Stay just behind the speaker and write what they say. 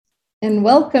and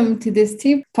welcome to this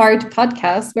two-part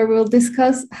podcast where we'll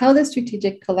discuss how the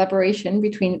strategic collaboration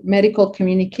between medical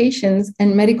communications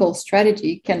and medical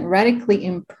strategy can radically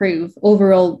improve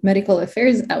overall medical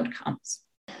affairs outcomes.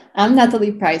 I'm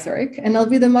Natalie Preisorg, and I'll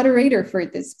be the moderator for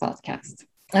this podcast.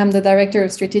 I'm the Director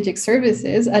of Strategic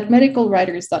Services at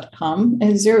medicalwriters.com,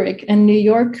 a Zurich and New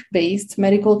York-based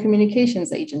medical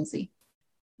communications agency.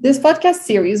 This podcast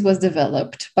series was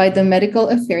developed by the Medical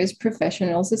Affairs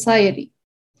Professional Society.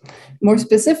 More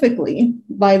specifically,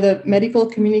 by the Medical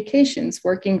Communications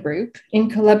Working Group in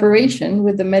collaboration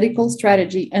with the Medical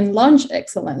Strategy and Launch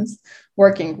Excellence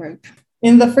Working Group.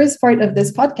 In the first part of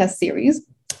this podcast series,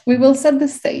 we will set the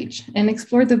stage and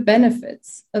explore the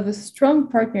benefits of a strong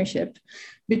partnership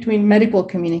between medical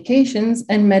communications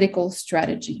and medical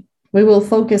strategy. We will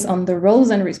focus on the roles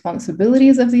and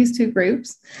responsibilities of these two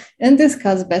groups and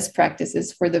discuss best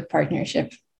practices for the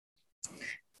partnership.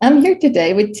 I'm here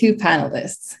today with two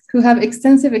panelists who have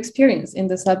extensive experience in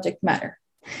the subject matter,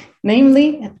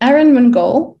 namely Aaron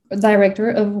Mungol, Director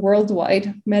of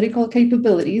Worldwide Medical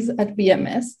Capabilities at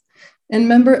BMS and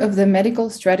member of the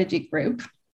Medical Strategy Group,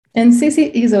 and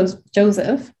Cece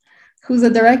Iso-Joseph, who's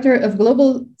the Director of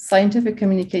Global Scientific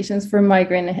Communications for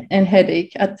Migraine and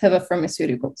Headache at Teva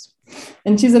Pharmaceuticals,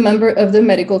 and she's a member of the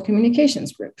Medical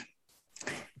Communications Group.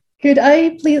 Could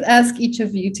I please ask each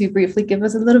of you to briefly give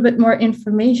us a little bit more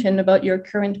information about your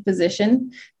current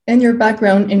position and your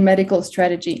background in medical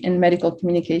strategy and medical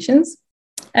communications?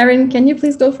 Aaron, can you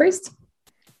please go first?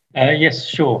 Yes,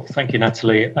 sure. Thank you,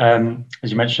 Natalie. As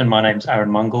you mentioned, my name's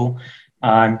Aaron Mungol.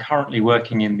 I'm currently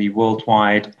working in the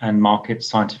Worldwide and Market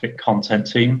Scientific Content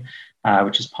team,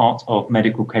 which is part of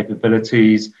Medical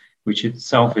Capabilities, which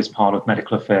itself is part of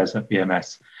Medical Affairs at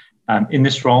BMS. In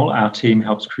this role, our team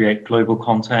helps create global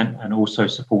content and also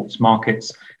supports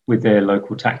markets with their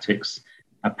local tactics.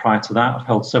 Prior to that, I've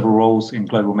held several roles in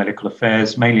global medical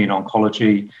affairs, mainly in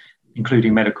oncology,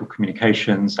 including medical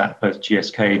communications at both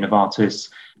GSK, Novartis,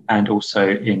 and also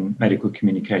in medical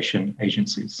communication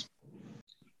agencies.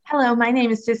 Hello, my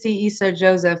name is Cece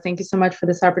Iso-Joseph. Thank you so much for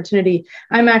this opportunity.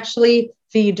 I'm actually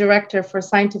the Director for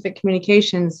Scientific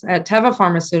Communications at Teva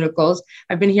Pharmaceuticals.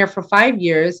 I've been here for 5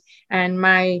 years, and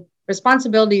my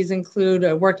responsibilities include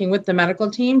working with the medical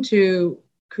team to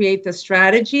create the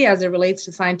strategy as it relates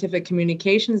to scientific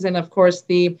communications, and of course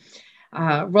the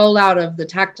rollout of the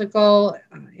tactical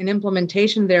and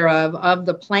implementation thereof of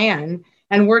the plan,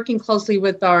 and working closely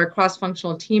with our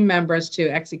cross-functional team members to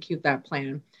execute that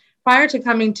plan. Prior to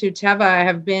coming to Teva, I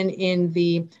have been in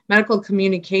the medical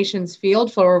communications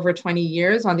field for over 20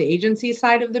 years on the agency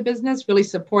side of the business, really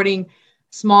supporting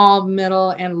small,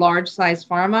 middle, and large-size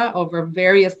pharma over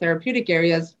various therapeutic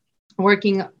areas,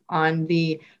 working on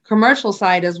the commercial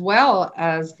side as well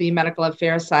as the medical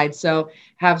affairs side. So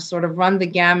have sort of run the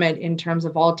gamut in terms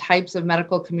of all types of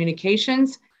medical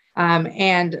communications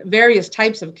and various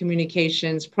types of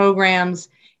communications programs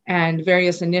and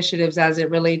various initiatives as it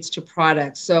relates to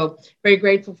products. So very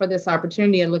grateful for this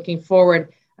opportunity and looking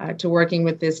forward to working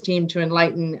with this team to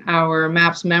enlighten our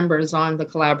MAPS members on the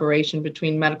collaboration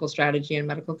between medical strategy and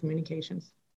medical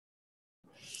communications.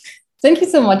 Thank you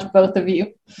so much, both of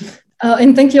you.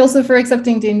 And thank you also for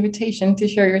accepting the invitation to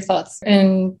share your thoughts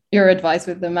and your advice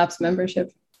with the MAPS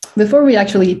membership. Before we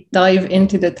actually dive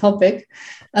into the topic,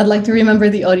 I'd like to remember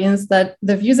the audience that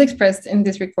the views expressed in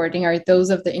this recording are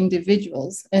those of the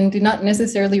individuals and do not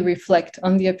necessarily reflect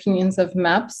on the opinions of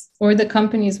MAPS or the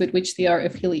companies with which they are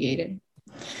affiliated.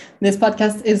 This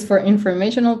podcast is for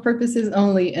informational purposes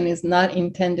only and is not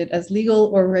intended as legal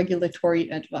or regulatory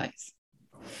advice.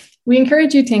 We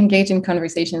encourage you to engage in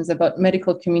conversations about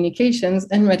medical communications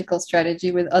and medical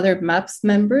strategy with other MAPS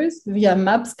members via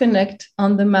MAPS Connect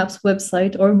on the MAPS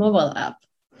website or mobile app.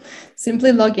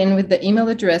 Simply log in with the email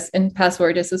address and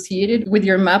password associated with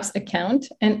your MAPS account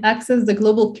and access the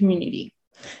global community.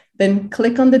 Then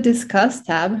click on the Discuss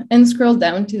tab and scroll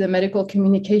down to the medical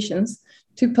communications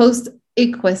to post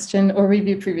a question or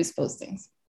review previous postings.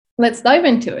 Let's dive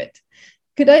into it.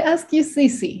 Could I ask you,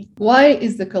 Cece, why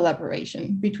is the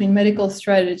collaboration between medical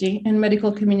strategy and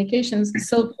medical communications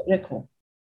so critical?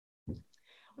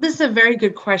 This is a very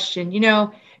good question. You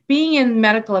know, being in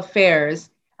medical affairs,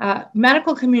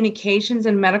 medical communications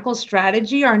and medical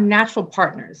strategy are natural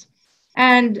partners.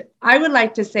 And I would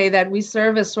like to say that we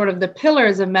serve as sort of the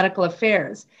pillars of medical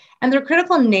affairs. And the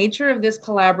critical nature of this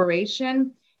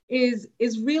collaboration is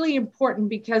really important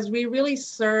because we really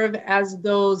serve as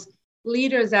those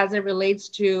leaders as it relates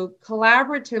to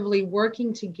collaboratively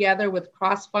working together with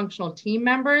cross-functional team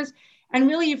members. And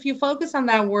really, if you focus on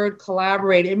that word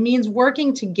collaborate, it means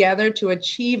working together to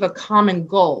achieve a common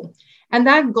goal. And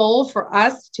that goal for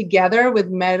us together with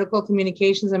medical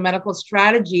communications and medical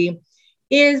strategy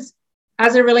is,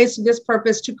 as it relates to this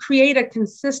purpose, to create a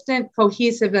consistent,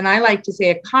 cohesive, and I like to say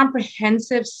a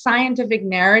comprehensive scientific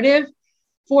narrative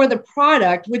for the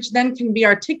product, which then can be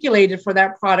articulated for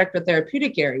that product or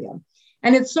therapeutic area.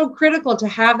 And it's so critical to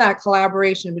have that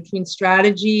collaboration between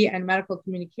strategy and medical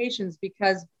communications,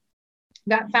 because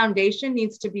that foundation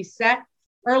needs to be set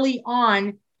early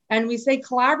on. And we say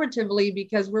collaboratively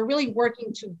because we're really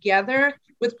working together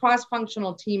with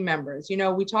cross-functional team members. You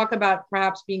know, we talk about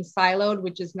perhaps being siloed,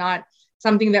 which is not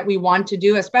something that we want to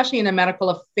do, especially in a medical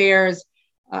affairs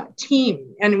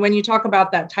team. And when you talk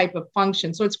about that type of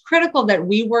function, so it's critical that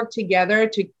we work together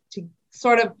to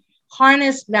sort of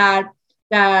harness that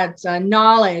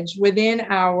knowledge within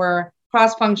our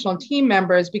cross-functional team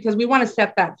members, because we want to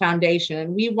set that foundation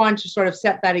and we want to sort of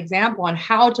set that example on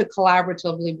how to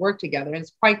collaboratively work together. And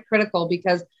it's quite critical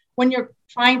because when you're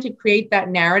trying to create that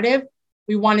narrative,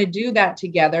 we want to do that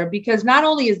together, because not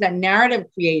only is that narrative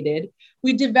created,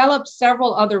 we develop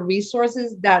several other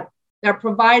resources that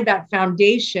provide that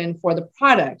foundation for the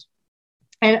product,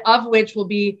 and of which will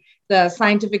be the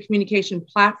scientific communication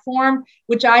platform,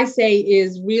 which I say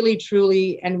is really,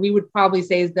 truly, and we would probably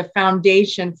say is the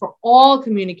foundation for all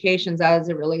communications as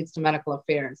it relates to medical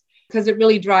affairs, because it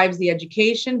really drives the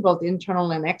education, both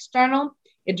internal and external.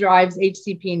 It drives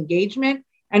HCP engagement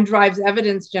and drives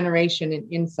evidence generation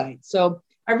and insight. So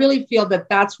I really feel that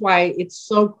that's why it's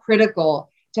so critical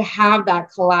to have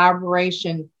that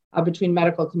collaboration between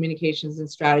medical communications and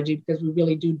strategy, because we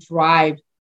really do drive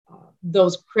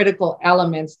those critical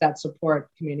elements that support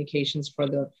communications for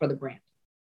the brand.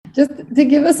 Just to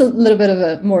give us a little bit of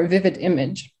a more vivid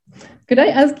image, could I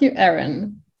ask you,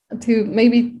 Aaron, to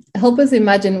maybe help us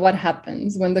imagine what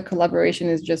happens when the collaboration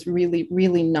is just really,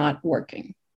 really not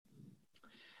working?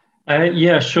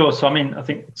 Yeah, sure. So, I mean, I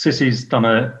think Sissy's done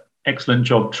an excellent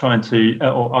job trying to,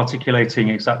 or articulating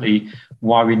exactly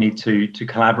why we need to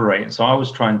collaborate. So I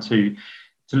was trying to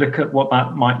look at what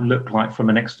that might look like from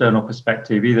an external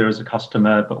perspective, either as a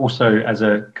customer, but also as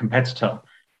a competitor.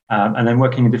 And then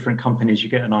working in different companies, you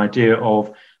get an idea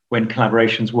of when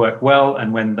collaborations work well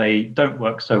and when they don't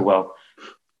work so well.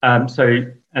 So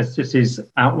as Sissy's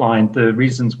outlined, the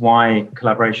reasons why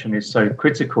collaboration is so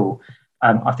critical,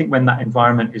 I think when that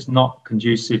environment is not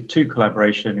conducive to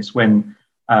collaboration, is when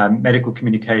medical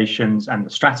communications and the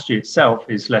strategy itself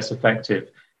is less effective.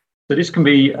 So this can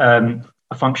be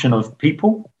a function of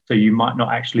people. So you might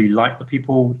not actually like the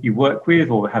people you work with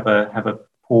or have a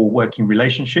poor working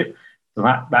relationship. So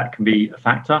that can be a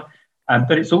factor.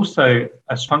 But it's also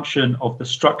a function of the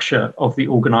structure of the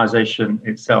organization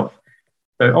itself.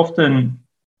 So often,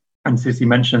 and Sissy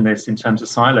mentioned this in terms of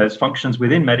silos, functions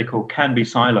within medical can be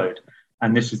siloed.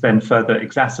 And this is then further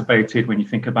exacerbated when you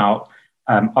think about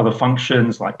other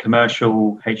functions like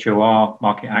commercial, HOR,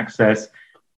 market access.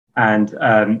 And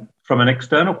from an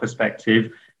external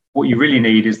perspective, what you really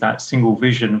need is that single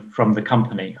vision from the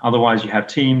company. Otherwise, you have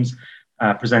teams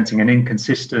presenting an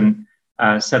inconsistent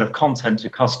set of content to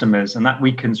customers, and that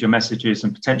weakens your messages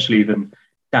and potentially even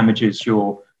damages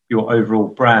your overall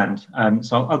brand.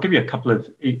 So I'll give you a couple of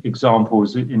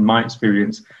examples in my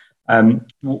experience.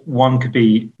 One could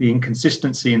be the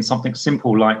inconsistency in something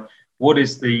simple like, what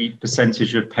is the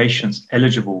percentage of patients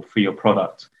eligible for your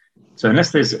product? So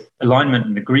unless there's alignment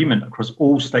and agreement across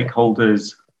all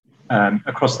stakeholders,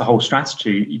 across the whole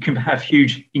strategy, you can have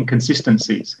huge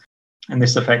inconsistencies. And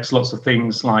this affects lots of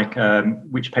things like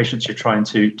which patients you're trying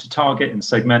to target and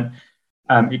segment.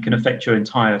 It can affect your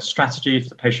entire strategy if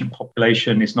the patient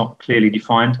population is not clearly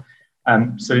defined.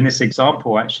 So in this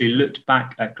example, I actually looked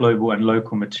back at global and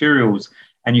local materials,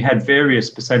 and you had various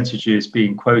percentages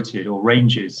being quoted or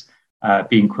ranges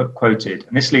being quoted.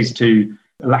 And this leads to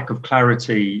a lack of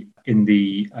clarity in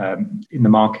the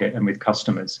market and with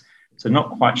customers. So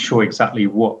not quite sure exactly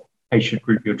what patient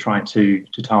group you're trying to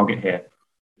target here.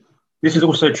 This is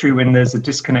also true when there's a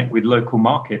disconnect with local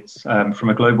markets from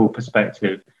a global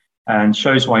perspective, and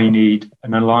shows why you need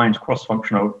an aligned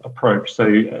cross-functional approach. So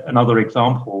another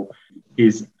example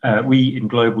is we in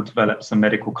Global developed some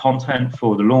medical content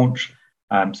for the launch,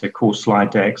 so course slide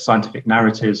decks, scientific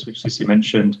narratives, which Sissy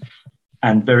mentioned,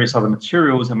 and various other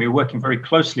materials. And we were working very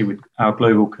closely with our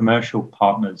global commercial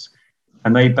partners,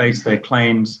 and they base their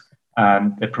claims,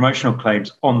 their promotional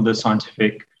claims, on the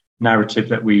scientific narrative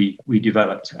that we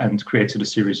developed and created a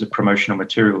series of promotional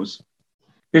materials.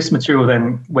 This material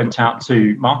then went out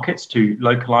to markets to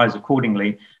localize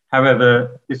accordingly.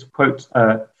 However, this quote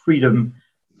freedom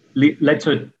led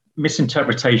to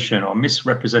misinterpretation or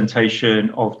misrepresentation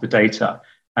of the data,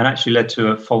 and actually led to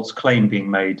a false claim being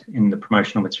made in the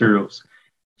promotional materials.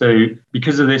 So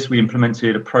because of this, we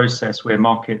implemented a process where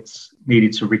markets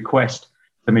needed to request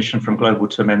permission from Global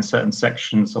to amend certain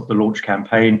sections of the launch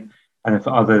campaign, and then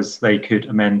for others, they could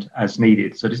amend as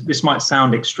needed. So this might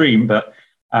sound extreme, but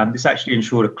this actually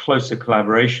ensured a closer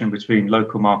collaboration between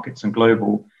local markets and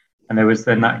global. And there was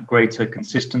then that greater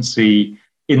consistency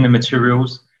in the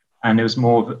materials, and there was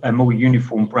a more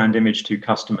uniform brand image to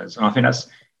customers. And I think that's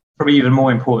probably even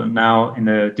more important now in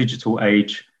the digital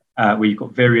age, where you've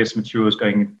got various materials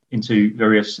going into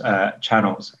various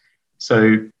channels.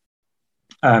 So,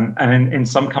 and in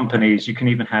some companies, you can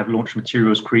even have launch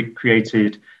materials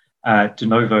created de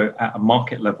novo at a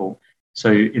market level.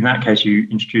 So in that case, you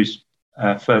introduce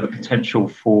further potential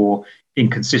for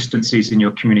inconsistencies in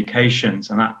your communications,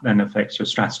 and that then affects your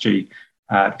strategy.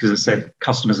 Because as I said,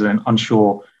 customers are then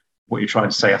unsure what you're trying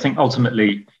to say. I think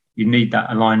ultimately you need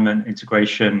that alignment,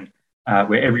 integration,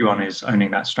 where everyone is owning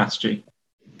that strategy.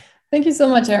 Thank you so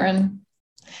much, Aaron.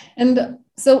 And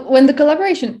so when the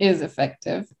collaboration is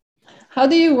effective, how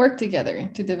do you work together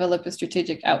to develop a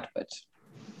strategic output?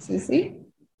 Susie?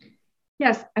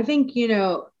 Yes, I think,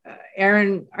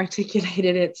 Aaron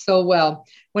articulated it so well.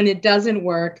 When it doesn't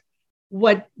work,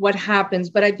 what happens?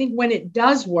 But I think when it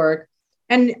does work,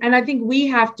 and I think we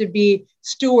have to be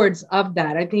stewards of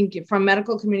that. I think from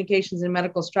medical communications and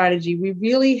medical strategy, we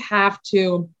really have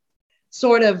to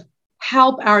sort of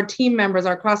help our team members,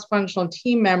 our cross-functional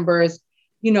team members,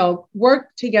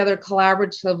 work together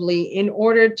collaboratively in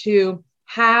order to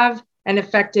have an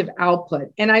effective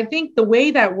output. And I think the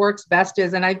way that works best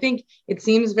is, and I think it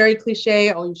seems very cliche,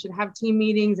 you should have team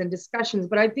meetings and discussions,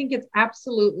 but I think it's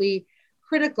absolutely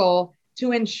critical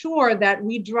to ensure that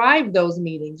we drive those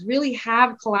meetings, really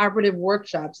have collaborative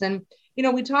workshops. And,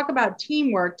 we talk about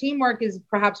teamwork. Teamwork is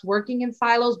perhaps working in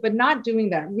silos, but not doing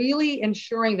that, really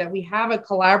ensuring that we have a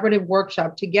collaborative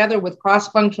workshop together with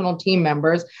cross-functional team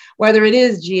members, whether it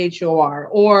is GHOR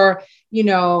or,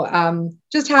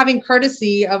 just having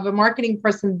courtesy of a marketing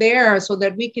person there so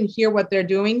that we can hear what they're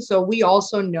doing. So we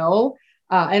also know,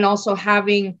 and also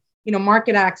having,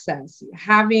 market access,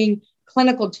 having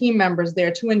clinical team members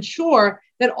there to ensure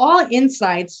that all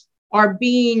insights are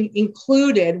being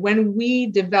included when we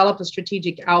develop a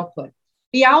strategic output.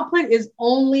 The output is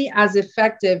only as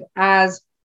effective as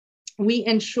we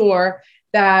ensure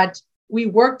that we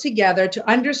work together to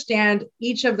understand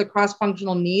each of the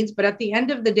cross-functional needs. But at the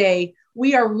end of the day,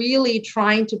 we are really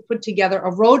trying to put together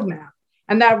a roadmap.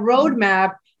 And that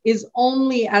roadmap is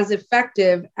only as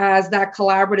effective as that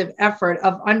collaborative effort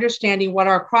of understanding what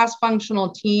our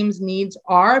cross-functional teams' needs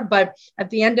are. But at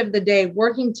the end of the day,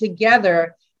 working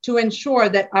together to ensure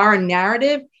that our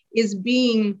narrative is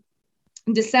being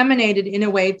disseminated in a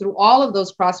way through all of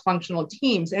those cross-functional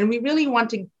teams. And we really want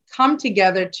to come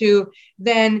together to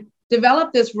then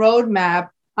develop this roadmap,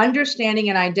 understanding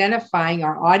and identifying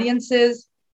our audiences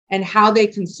and how they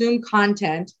consume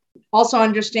content, also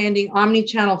understanding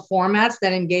omni-channel formats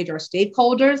that engage our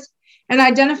stakeholders, and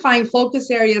identifying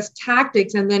focus areas,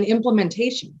 tactics, and then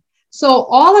implementation. So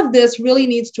all of this really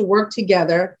needs to work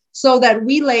together so that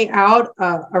we lay out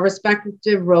a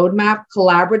respective roadmap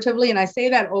collaboratively. And I say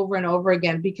that over and over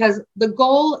again, because the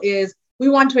goal is we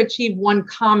want to achieve one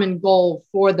common goal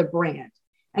for the brand.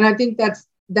 And I think that's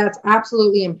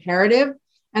absolutely imperative.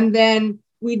 And then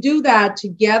we do that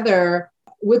together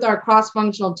with our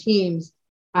cross-functional teams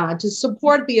to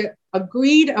support the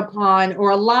agreed upon or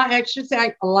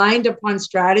aligned upon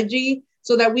strategy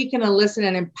so that we can elicit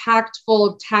an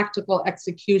impactful tactical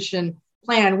execution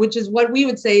plan, which is what we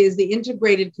would say is the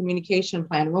integrated communication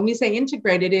plan. When we say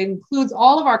integrated, it includes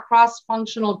all of our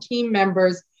cross-functional team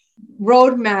members'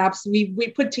 roadmaps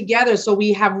we put together. So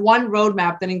we have one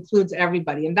roadmap that includes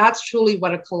everybody. And that's truly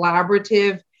what a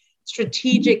collaborative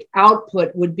strategic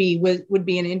output would be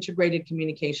an integrated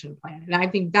communication plan. And I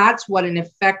think that's what an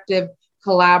effective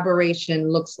collaboration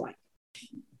looks like.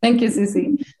 Thank you,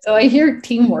 Susie. So I hear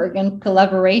teamwork and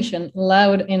collaboration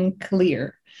loud and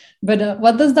clear. But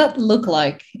what does that look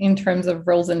like in terms of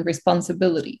roles and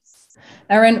responsibilities?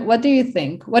 Aaron, what do you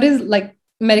think? What is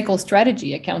medical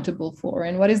strategy accountable for?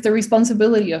 And what is the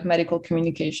responsibility of medical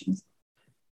communications?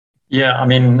 Yeah,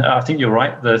 I think you're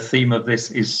right. The theme of this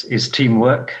is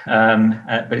teamwork,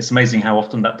 but it's amazing how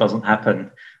often that doesn't happen.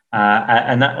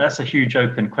 And that's a huge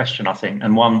open question, I think,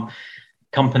 and one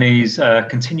companies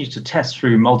continue to test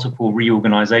through multiple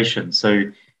reorganizations. So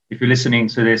if you're listening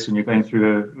to this and you're going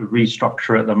through a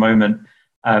restructure at the moment,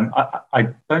 I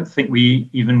don't think we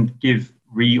even give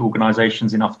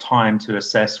reorganizations enough time to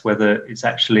assess whether it's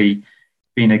actually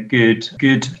been a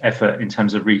good effort in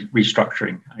terms of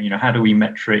restructuring. How do we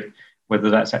metric whether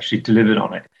that's actually delivered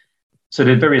on it? So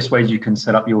there are various ways you can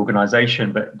set up your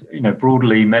organization, but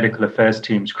broadly, medical affairs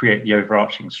teams create the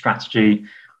overarching strategy.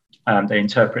 They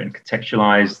interpret and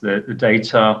contextualize the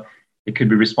data. It could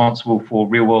be responsible for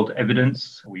real-world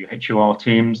evidence, or your HOR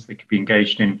teams. They could be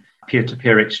engaged in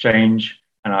peer-to-peer exchange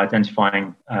and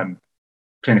identifying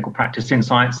clinical practice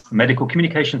insights. The medical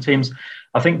communication teams,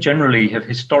 I think, generally have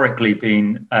historically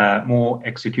been more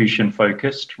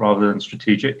execution-focused rather than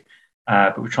strategic,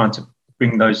 but we're trying to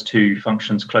bring those two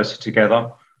functions closer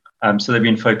together. So they've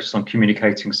been focused on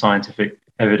communicating scientific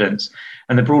evidence.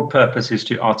 And the broad purpose is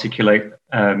to articulate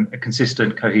a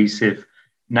consistent, cohesive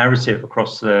narrative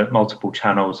across the multiple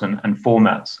channels and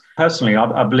formats. Personally,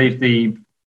 I believe the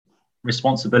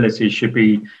responsibility should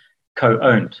be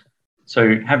co-owned.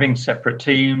 So having separate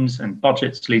teams and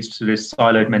budgets leads to this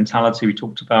siloed mentality we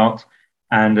talked about,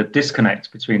 and a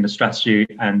disconnect between the strategy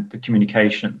and the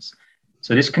communications.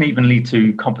 So this can even lead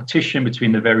to competition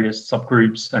between the various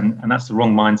subgroups, and that's the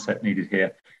wrong mindset needed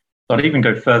here. So I'd even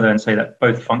go further and say that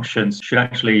both functions should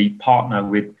actually partner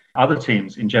with other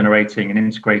teams in generating and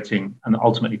integrating and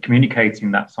ultimately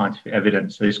communicating that scientific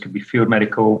evidence. So this could be field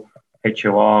medical,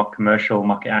 HOR, commercial,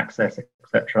 market access,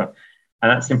 etc.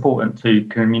 And that's important to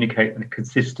communicate a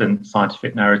consistent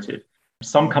scientific narrative.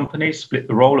 Some companies split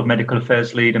the role of medical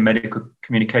affairs lead and medical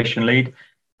communication lead.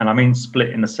 And I mean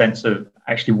split in the sense of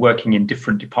actually working in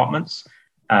different departments,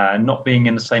 not being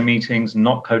in the same meetings,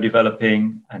 not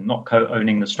co-developing and not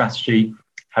co-owning the strategy,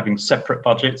 having separate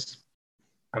budgets.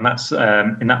 And that's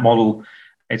in that model,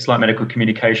 it's like medical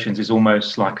communications is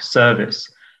almost like a service.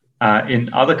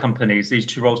 In other companies, these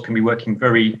two roles can be working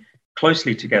very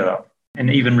closely together and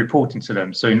even reporting to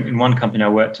them. So in one company I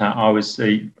worked at, I was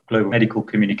the global medical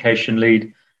communication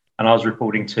lead, and I was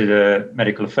reporting to the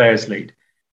medical affairs lead.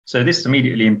 So this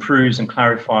immediately improves and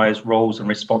clarifies roles and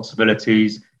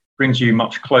responsibilities, brings you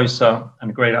much closer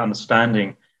and greater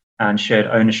understanding and shared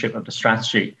ownership of the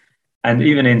strategy. And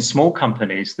even in small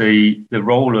companies, the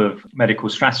role of medical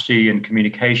strategy and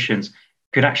communications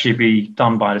could actually be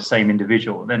done by the same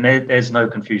individual. Then there's no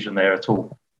confusion there at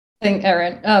all. Thank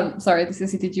Aaron. Sorry,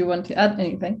 Ceci, did you want to add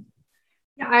anything?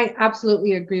 Yeah, I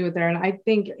absolutely agree with Aaron. I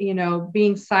think,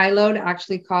 being siloed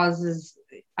actually causes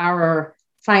our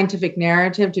scientific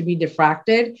narrative to be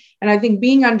diffracted. And I think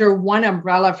being under one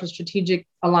umbrella for strategic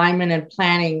alignment and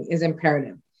planning is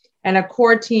imperative. And a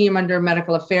core team under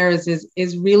medical affairs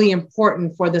is really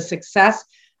important for the success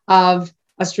of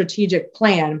a strategic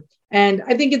plan. And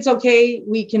I think it's okay,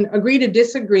 we can agree to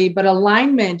disagree, but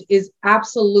alignment is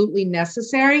absolutely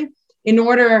necessary in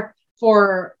order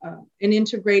for an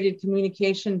integrated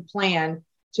communication plan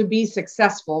to be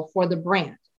successful for the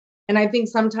brand. And I think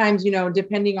sometimes,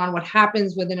 depending on what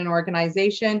happens within an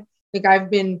organization, I think I've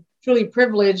been truly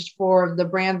privileged for the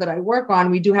brand that I work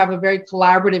on. We do have a very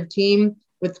collaborative team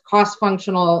with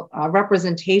cross-functional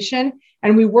representation,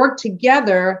 and we work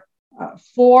together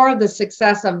for the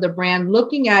success of the brand,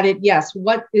 looking at it, yes,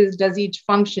 does each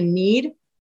function need?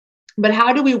 But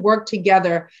how do we work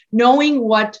together, knowing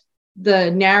what the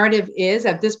narrative is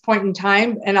at this point in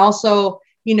time, and also,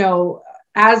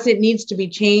 as it needs to be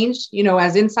changed,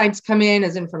 as insights come in,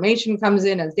 as information comes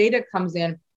in, as data comes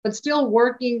in, but still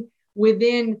working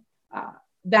within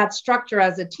that structure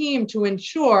as a team to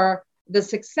ensure the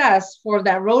success for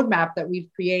that roadmap that we've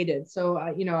created. So,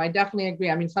 I definitely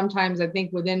agree. I mean, sometimes I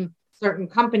think within certain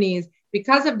companies,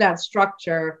 because of that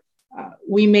structure,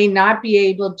 we may not be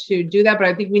able to do that, but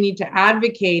I think we need to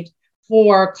advocate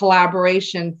for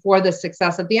collaboration for the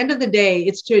success. At the end of the day,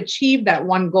 it's to achieve that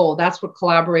one goal. That's what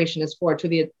collaboration is for,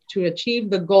 to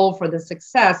achieve the goal for the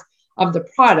success of the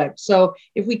product. So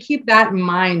if we keep that in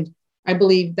mind, I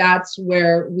believe that's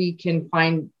where we can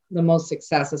find the most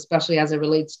success, especially as it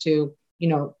relates to,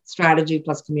 strategy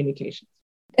plus communication.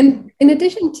 And in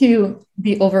addition to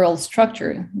the overall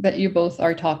structure that you both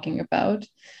are talking about,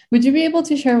 would you be able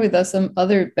to share with us some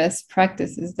other best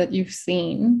practices that you've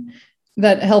seen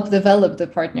that help develop the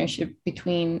partnership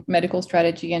between medical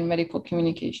strategy and medical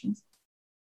communications?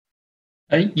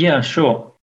 Yeah,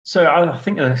 sure. So I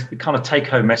think the kind of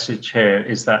take-home message here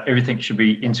is that everything should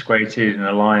be integrated and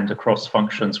aligned across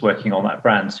functions working on that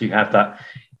brand. So you have that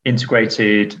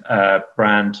integrated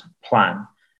brand plan.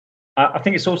 I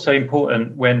think it's also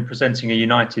important when presenting a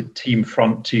united team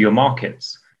front to your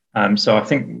markets. So I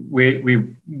think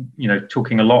we're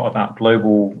talking a lot about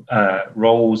global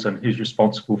roles and who's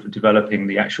responsible for developing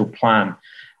the actual plan.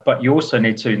 But you also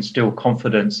need to instill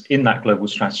confidence in that global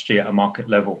strategy at a market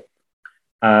level.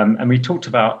 And we talked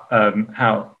about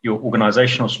how your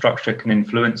organizational structure can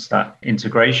influence that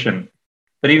integration.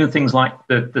 But even things like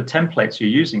the templates you're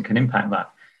using can impact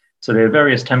that. So there are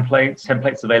various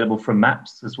templates available from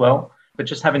MAPS as well. but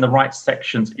just having the right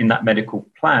sections in that medical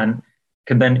plan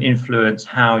can then influence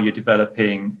how you're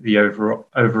developing the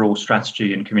overall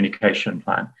strategy and communication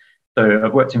plan. So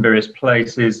I've worked in various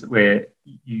places where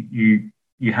you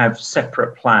have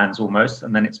separate plans almost,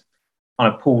 and then it's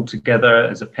kind of pulled together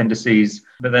as appendices,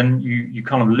 but then you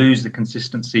kind of lose the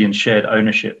consistency and shared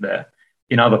ownership there.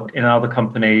 In other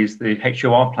companies, the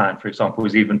HOR plan, for example,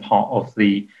 is even part of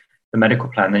the medical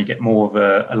plan. Then you get more of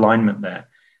a alignment there.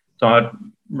 So I'd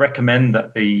recommend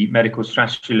that the medical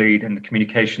strategy lead and the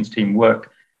communications team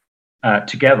work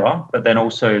together, but then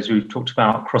also, as we've talked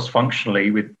about,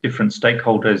 cross-functionally with different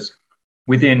stakeholders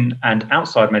within and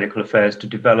outside medical affairs to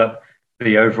develop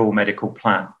the overall medical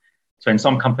plan. So in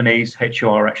some companies,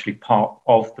 HOR are actually part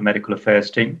of the medical affairs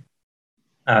team,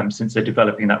 since they're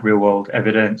developing that real-world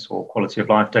evidence or quality of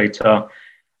life data.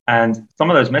 And some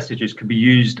of those messages can be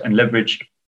used and leveraged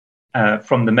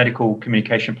from the medical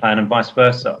communication plan and vice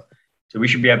versa. So we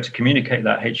should be able to communicate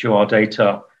that HOR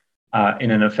data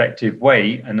in an effective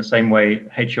way. And the same way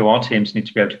HOR teams need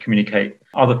to be able to communicate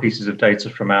other pieces of data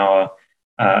from our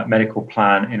medical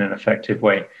plan in an effective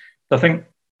way. So I think,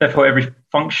 therefore, every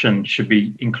function should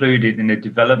be included in the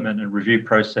development and review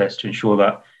process to ensure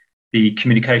that the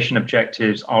communication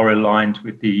objectives are aligned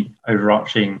with the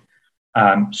overarching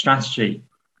strategy.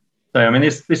 So, I mean,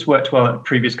 this worked well at a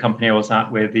previous company I was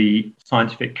at, where the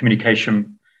scientific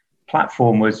communication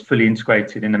platform was fully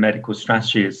integrated in the medical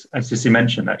strategy, as Sissy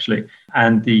mentioned, actually.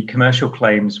 And the commercial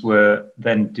claims were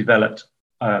then developed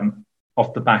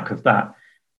off the back of that.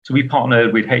 So we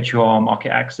partnered with HOR,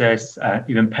 market access,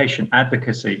 even patient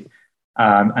advocacy.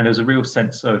 And there was a real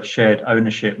sense of shared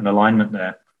ownership and alignment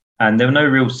there. And there were no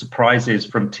real surprises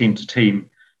from team to team.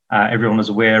 Everyone was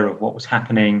aware of what was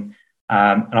happening.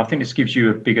 And I think this gives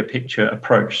you a bigger picture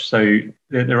approach. So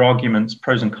there are arguments,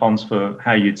 pros and cons for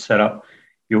how you'd set up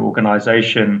your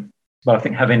organization. But I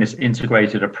think having this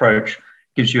integrated approach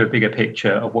gives you a bigger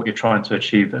picture of what you're trying to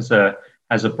achieve as a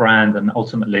brand, and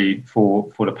ultimately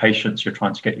for the patients you're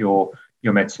trying to get your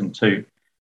medicine to.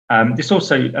 This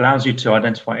also allows you to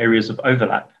identify areas of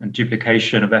overlap and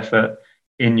duplication of effort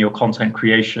in your content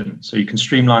creation. So you can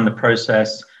streamline the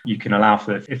process, you can allow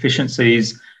for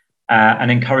efficiencies,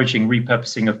 and encouraging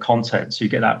repurposing of content. So you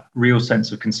get that real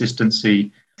sense of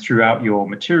consistency throughout your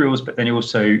materials, but then you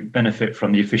also benefit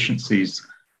from the efficiencies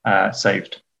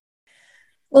saved.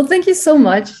 Well, thank you so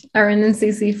much, Aaron and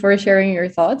Sissy, for sharing your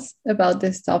thoughts about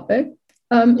this topic.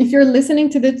 If you're listening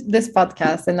to this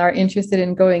podcast and are interested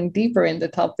in going deeper in the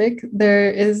topic, there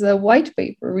is a white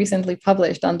paper recently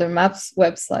published on the MAPS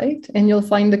website, and you'll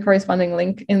find the corresponding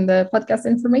link in the podcast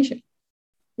information.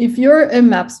 If you're a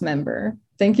MAPS member,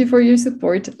 thank you for your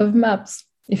support of MAPS.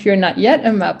 If you're not yet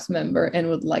a MAPS member and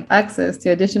would like access to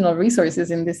additional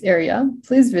resources in this area,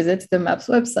 please visit the MAPS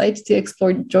website to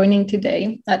explore joining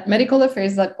today at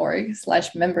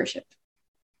medicalaffairs.org/membership.